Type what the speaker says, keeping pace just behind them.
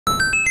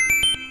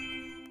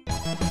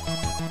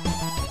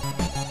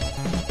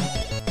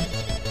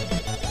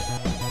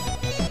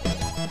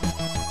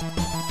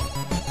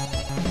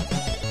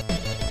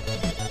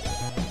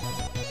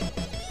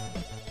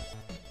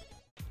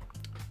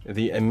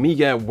the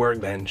Amiga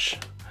Workbench.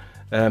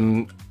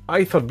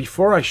 I thought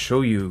before I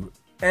show you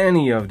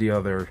any of the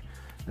other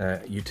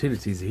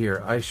utilities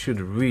here, I should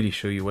really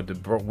show you what the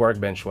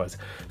Workbench was.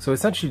 So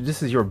essentially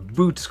this is your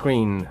boot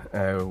screen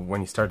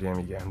when you start the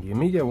Amiga, and the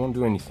Amiga won't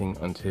do anything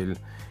until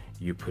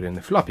you put in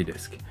the floppy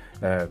disk.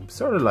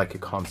 Sort of like a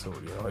console,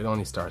 you know, it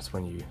only starts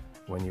when you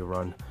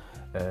run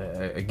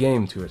a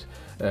game to it.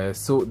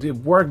 So the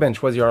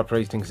Workbench was your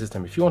operating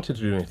system. If you wanted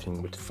to do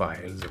anything with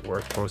files or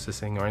word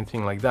processing or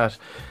anything like that.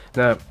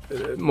 Now,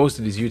 most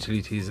of these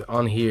utilities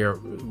on here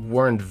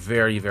weren't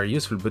very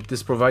useful, but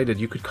this provided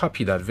you could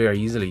copy that very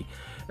easily,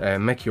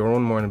 make your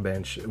own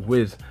Workbench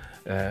with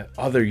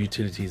other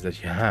utilities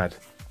that you had.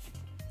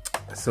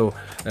 So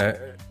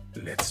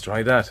let's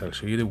try that. I'll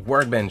show you the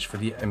Workbench for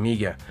the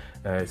Amiga.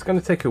 It's going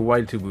to take a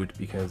while to boot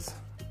because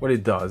what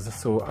it does,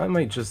 so I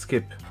might just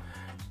skip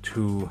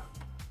to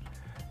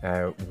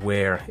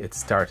where it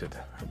started,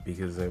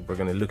 because we're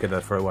going to look at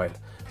that for a while,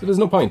 so there's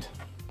no point.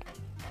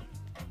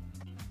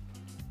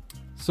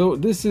 So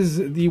this is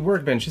the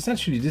Workbench.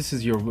 Essentially this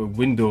is your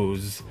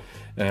Windows.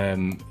 You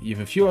have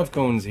a few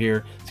icons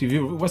here. So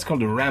you have what's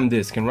called a RAM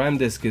disk, and RAM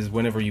disk is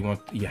whenever you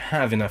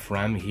have enough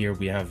RAM. Here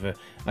we have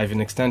I have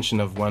an extension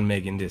of 1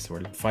 meg in this, or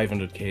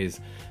 500 Ks,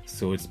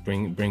 so it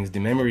brings the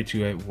memory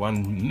to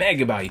 1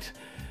 megabyte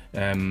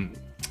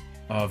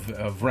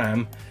of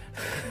RAM.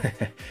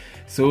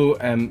 So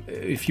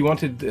if you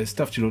wanted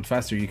stuff to load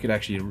faster, you could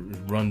actually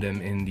run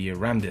them in the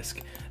RAM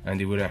disk, and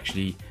it would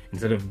actually,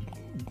 instead of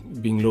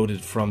being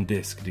loaded from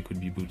disk, they could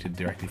be booted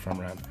directly from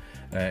RAM.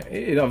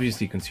 It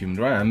obviously consumed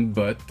RAM,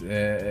 but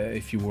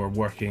if you were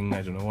working,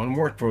 I don't know, on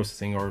word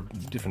processing or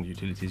different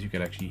utilities, you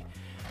could actually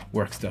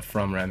work stuff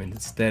from RAM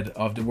instead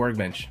of the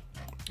Workbench.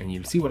 And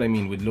you'll see what I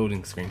mean with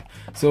loading screen.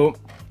 So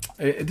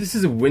this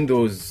is a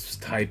Windows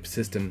type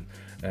system,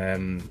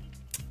 and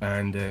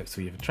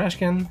so you have a trash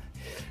can.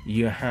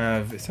 You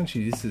have,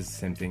 essentially this is the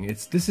same thing.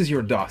 This is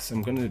your DOS.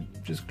 I'm gonna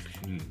just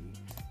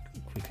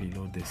quickly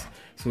load this.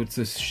 So it's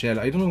a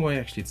shell. I don't know why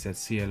actually it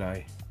says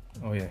CLI.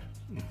 Oh yeah,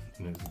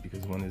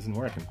 because one isn't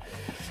working.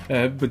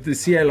 But the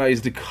CLI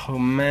is the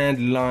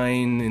command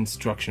line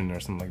instruction or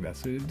something like that.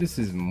 So this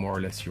is more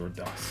or less your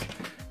DOS.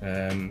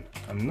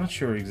 I'm not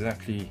sure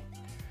exactly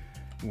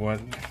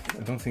what.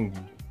 I don't think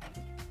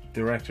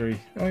directory.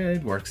 Oh yeah,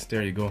 it works.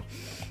 There you go.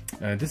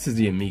 This is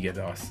the Amiga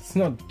DOS. It's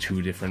not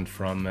too different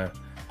from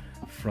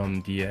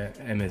the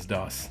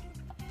MS-DOS.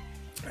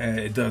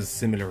 It does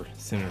similar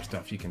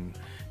stuff. You can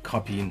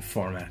copy and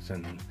format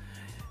and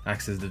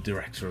access the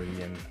directory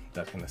and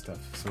that kind of stuff.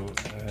 So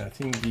I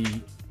think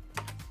the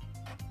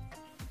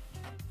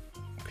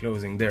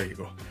closing, there you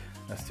go,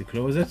 that's to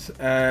close it.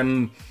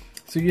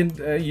 So you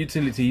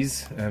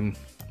utilities,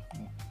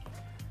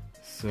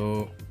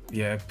 so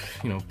yeah,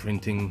 you know,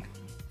 printing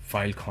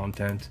file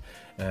content.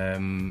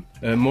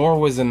 More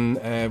was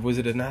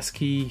it an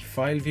ASCII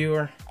file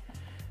viewer?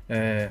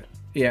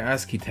 Yeah,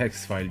 ASCII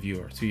text file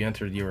viewer. So you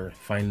entered your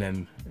file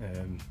name,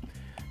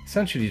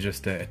 essentially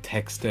just a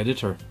text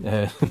editor,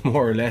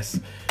 more or less.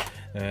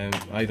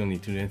 I don't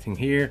need to do anything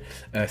here.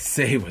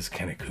 Say was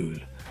kind of cool.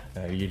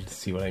 You'll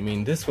see what I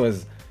mean. It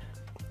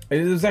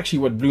was actually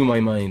what blew my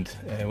mind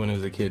when I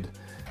was a kid.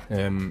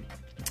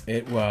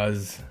 It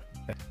was,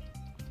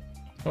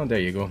 oh, there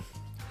you go.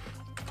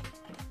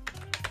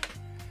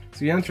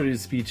 So you enter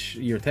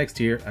your text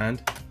here,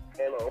 and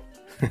hello.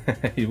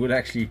 It would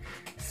actually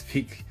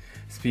speak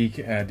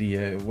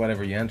the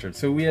whatever you entered.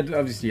 So we had,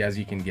 obviously, as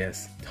you can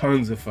guess,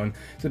 tons of fun.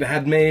 So they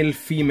had male,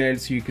 female,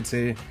 so you could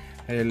say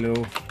hello,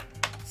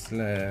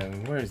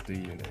 where's the,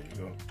 there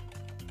you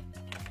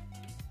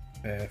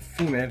go,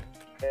 female,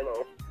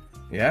 hello,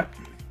 yeah,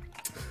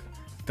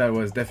 that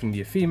was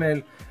definitely a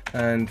female.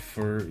 And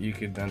for, you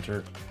could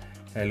enter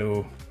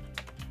hello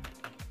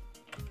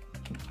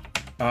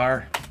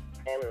R.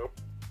 Hello.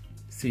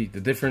 See,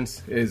 the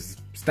difference is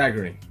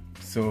staggering.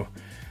 So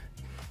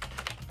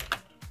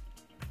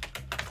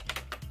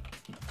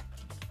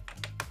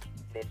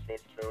this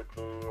is so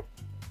cool.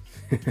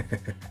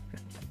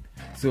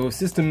 So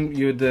system,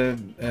 you had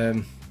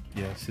the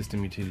yeah,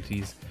 system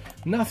utilities,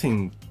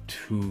 nothing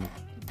too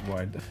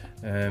wide.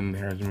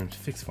 Here I remember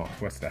fix font.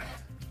 What's that?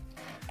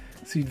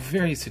 So you had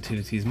various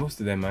utilities.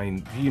 Most of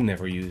them you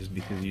never used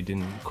because you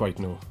didn't quite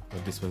know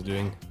what this was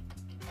doing,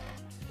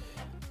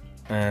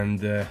 and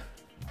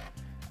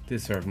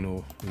this served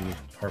no real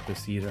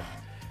purpose either.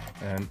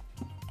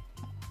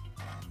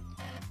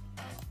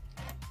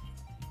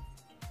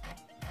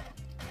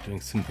 Doing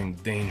something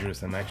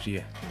dangerous. I'm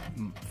actually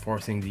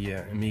forcing the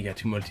Amiga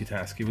to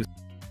multitask. It was.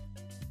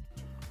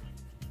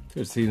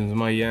 It seems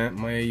my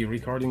my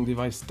recording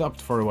device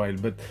stopped for a while,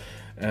 but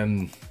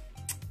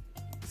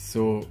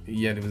so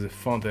yeah, there was a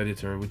font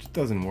editor which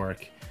doesn't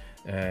work,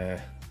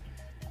 and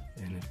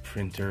a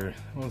printer,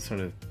 all sort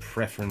of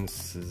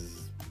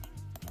preferences,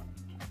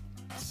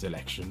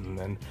 selection,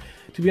 and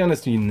to be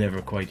honest, you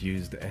never quite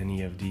used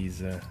any of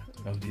these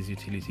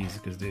utilities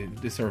because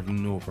they serve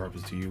no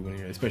purpose to you,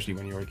 especially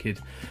when you're a kid.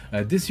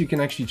 This, you can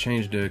actually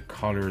change the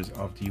colors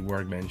of the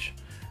Workbench,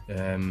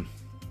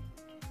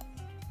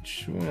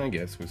 which I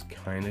guess was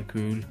kind of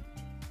cool.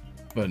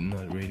 but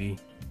not really.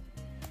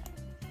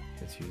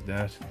 Let's use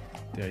that.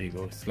 There you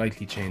go.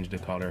 Slightly change the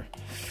color.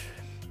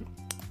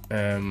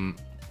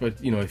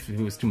 But you know, if it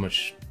was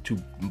too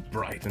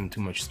bright and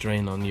too much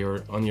strain on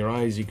your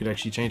eyes, you could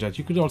actually change that.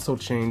 You could also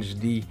change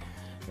the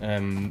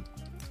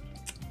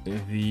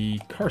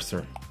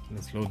cursor.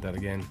 Let's load that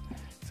again.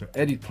 So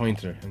edit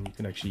pointer, and you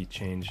can actually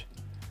change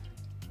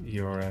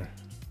your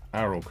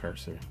arrow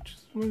cursor. Which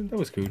is, well, that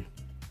was cool.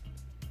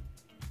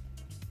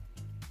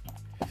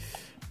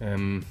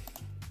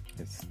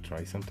 Let's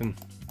try something.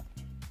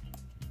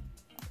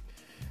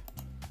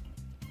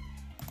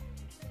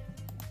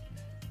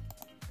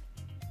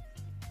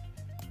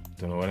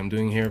 Don't know what I'm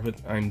doing here, but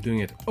I'm doing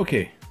it.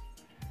 Okay,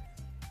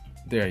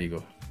 there you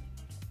go.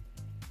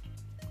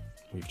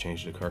 We've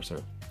changed the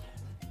cursor.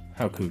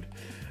 How cool.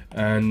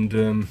 And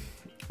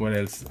what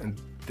else? And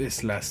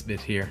this last bit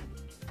here,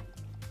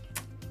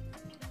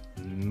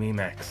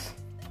 Mimax.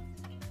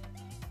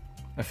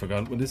 I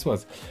forgot what this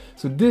was.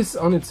 So this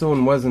on its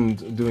own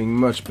wasn't doing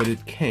much, but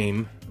it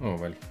came. Oh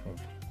well.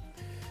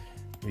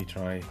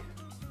 Retry.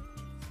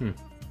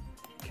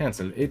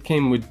 Cancel. It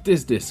came with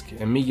this disc,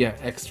 Amiga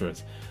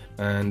Extras.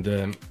 And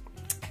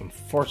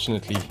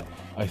unfortunately,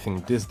 I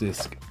think this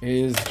disc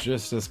is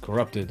just as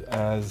corrupted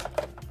as,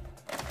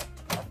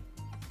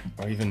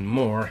 or even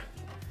more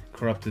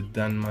corrupted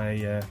than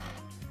my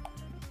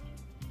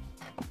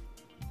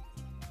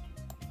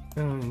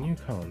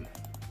Newcon.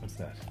 What's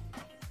that?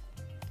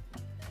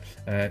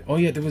 Oh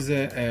yeah, there was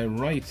a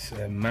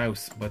right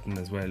mouse button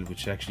as well,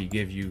 which actually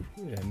gave you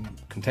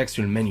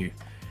contextual menu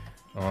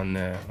on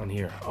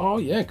here. Oh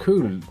yeah,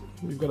 cool.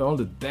 We've got all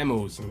the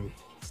demos and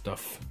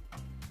stuff.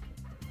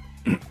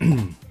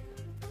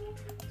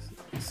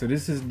 So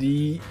this is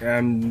the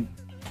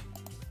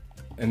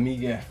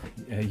Amiga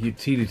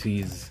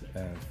utilities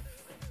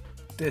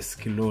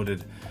disc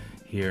loaded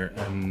here.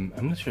 I'm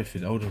not sure if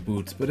it auto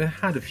boots, but it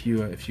had a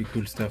few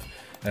cool stuff.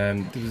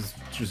 There was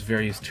just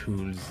various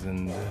tools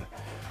and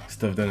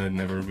stuff that I'd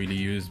never really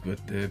used,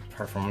 but the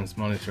performance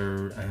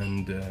monitor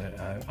and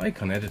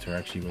icon editor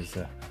actually was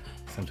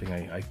something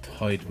I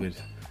toyed with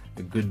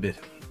a good bit.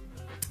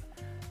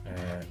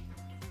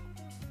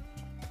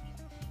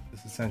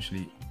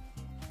 Essentially,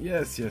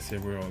 yes, yeah,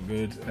 we're all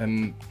good.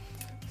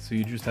 So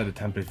you just had a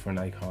template for an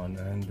icon,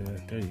 and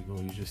there you go.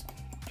 You just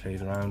play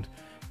it around.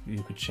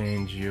 You could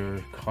change your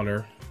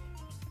color,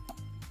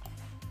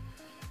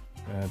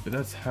 but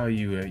that's how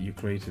you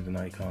created an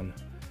icon.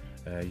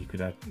 You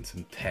could add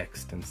some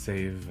text and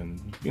save,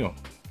 and you know,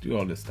 do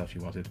all the stuff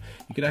you wanted.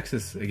 You could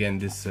access again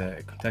this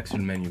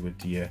contextual menu with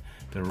the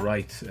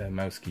right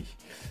mouse key.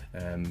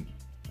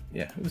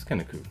 Yeah, it was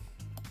kind of cool.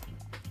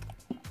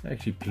 I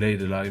actually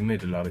played a lot. I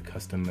made a lot of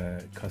custom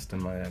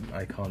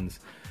icons.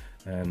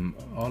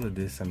 All of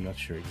this, I'm not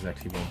sure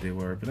exactly what they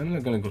were, but I'm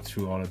not going to go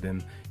through all of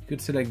them. You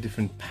could select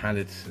different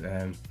palette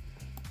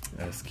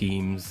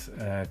schemes.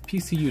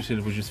 PC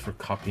Util was just for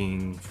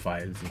copying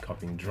files and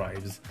copying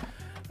drives.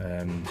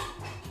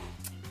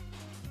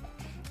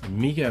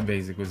 Amiga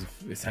Basic was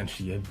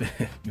essentially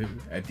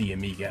the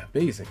Amiga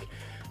Basic,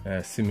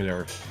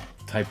 similar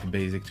type of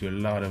basic to a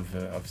lot of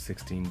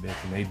 16-bit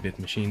and 8-bit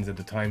machines at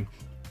the time.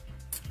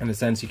 In a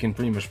sense, you can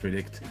pretty much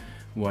predict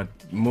what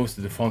most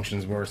of the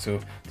functions were. So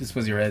this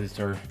was your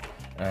editor,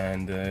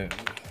 and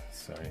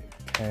sorry,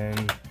 pen.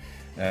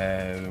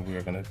 We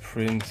are going to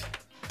print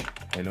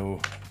hello.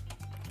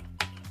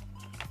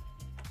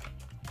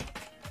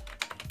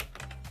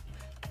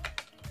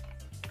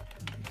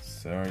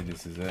 Sorry,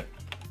 this is a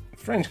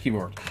French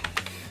keyboard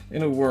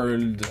in a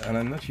world, and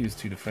I'm not used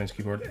to the French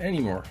keyboard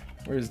anymore.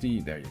 Where's the?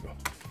 There you go.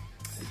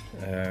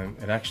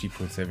 It actually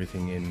puts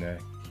everything in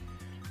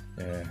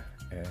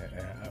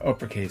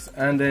uppercase,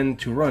 and then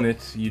to run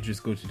it, you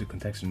just go to the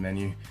contextual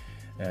menu.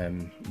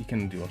 You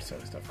can do all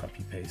sorts of stuff: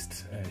 copy,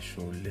 paste,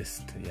 show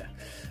list.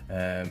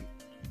 Yeah,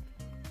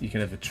 you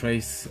can have a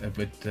trace,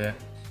 but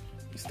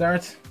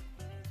start,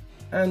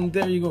 and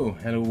there you go.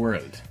 Hello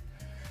world.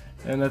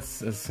 And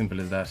that's as simple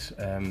as that.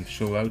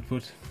 Show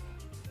output,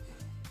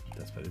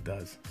 that's what it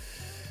does.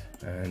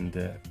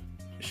 And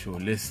show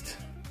list,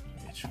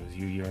 it shows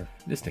you your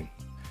listing.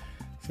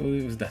 So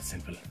it was that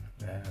simple.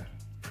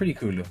 Pretty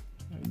cool though.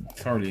 I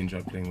thoroughly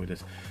enjoyed playing with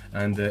it.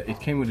 And it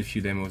came with a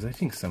few demos. I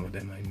think some of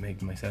them I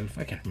made myself.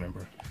 I can't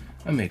remember.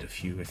 I made a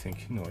few, I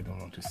think. No, I don't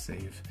want to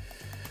save.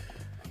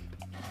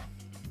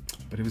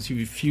 But it was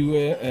a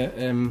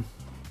few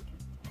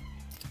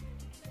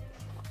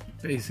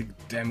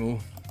basic demo.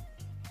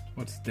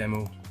 What's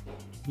demo?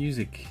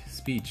 Music,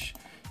 speech.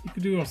 You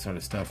could do all sort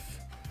of stuff.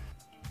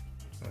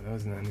 Oh, that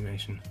was an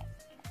animation.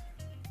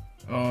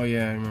 Oh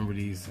yeah, I remember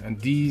these. And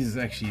these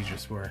actually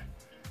just were.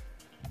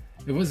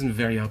 It wasn't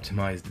very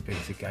optimized, the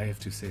basic, I have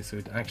to say. So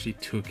it actually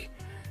took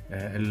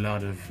a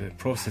lot of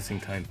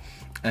processing time.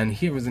 And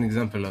here was an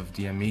example of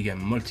the Amiga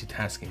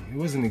multitasking. It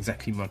wasn't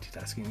exactly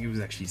multitasking. It was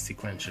actually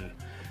sequential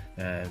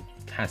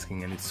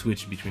tasking, and it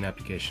switched between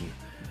application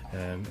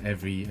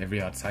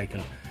every odd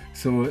cycle.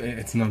 So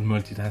it's not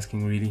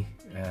multitasking really.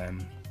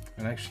 And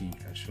actually,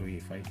 I'll show you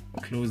if I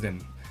close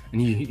them,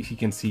 and you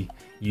can see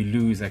you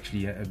lose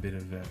actually a bit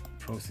of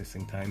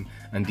processing time,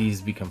 and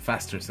these become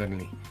faster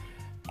suddenly.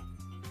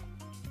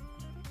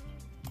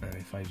 And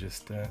if I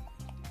just and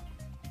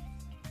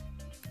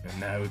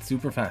now it's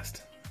super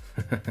fast.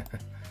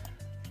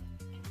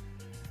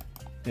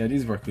 Yeah,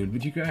 these work good,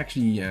 but you could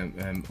actually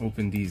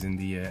open these in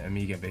the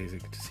Amiga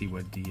Basic to see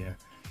what the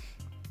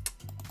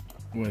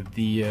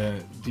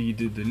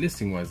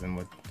listing was, and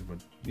what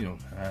you know,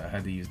 how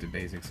to use the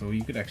Basic. So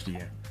you could actually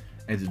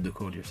edit the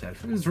code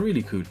yourself. It was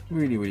really cool,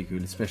 really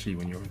cool, especially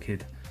when you were a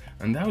kid.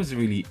 And that was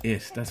really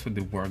it. That's what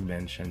the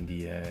Workbench and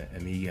the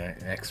Amiga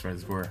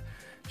extras were.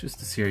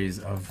 Just a series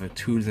of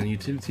tools and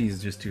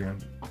utilities just to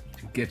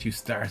get you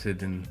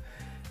started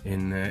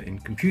in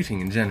computing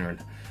in general.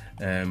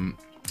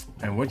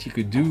 And what you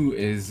could do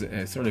is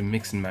sort of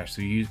mix and match.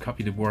 So you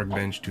copy the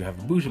Workbench to have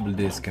a bootable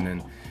disk, and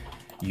then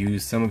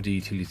use some of the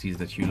utilities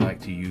that you like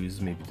to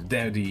use, maybe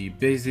the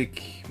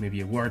basic,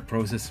 maybe a word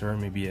processor,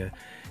 maybe a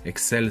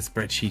Excel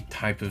spreadsheet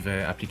type of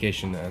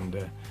application,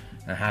 and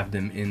have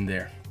them in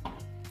there.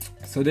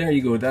 So there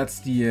you go, that's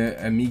the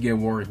Amiga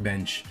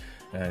Workbench.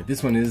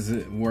 This one is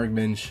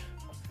Workbench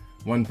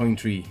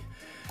 1.3.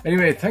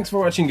 Anyway, thanks for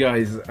watching,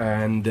 guys,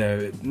 and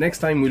next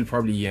time we'll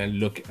probably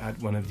look at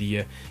one of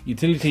the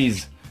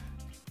utilities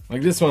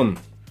like this one,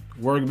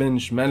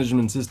 Workbench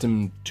Management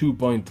System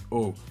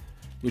 2.0,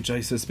 which I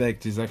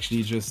suspect is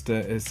actually just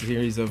a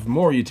series of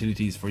more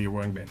utilities for your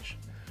Workbench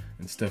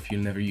and stuff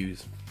you'll never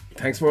use.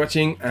 Thanks for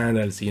watching, and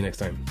I'll see you next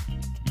time.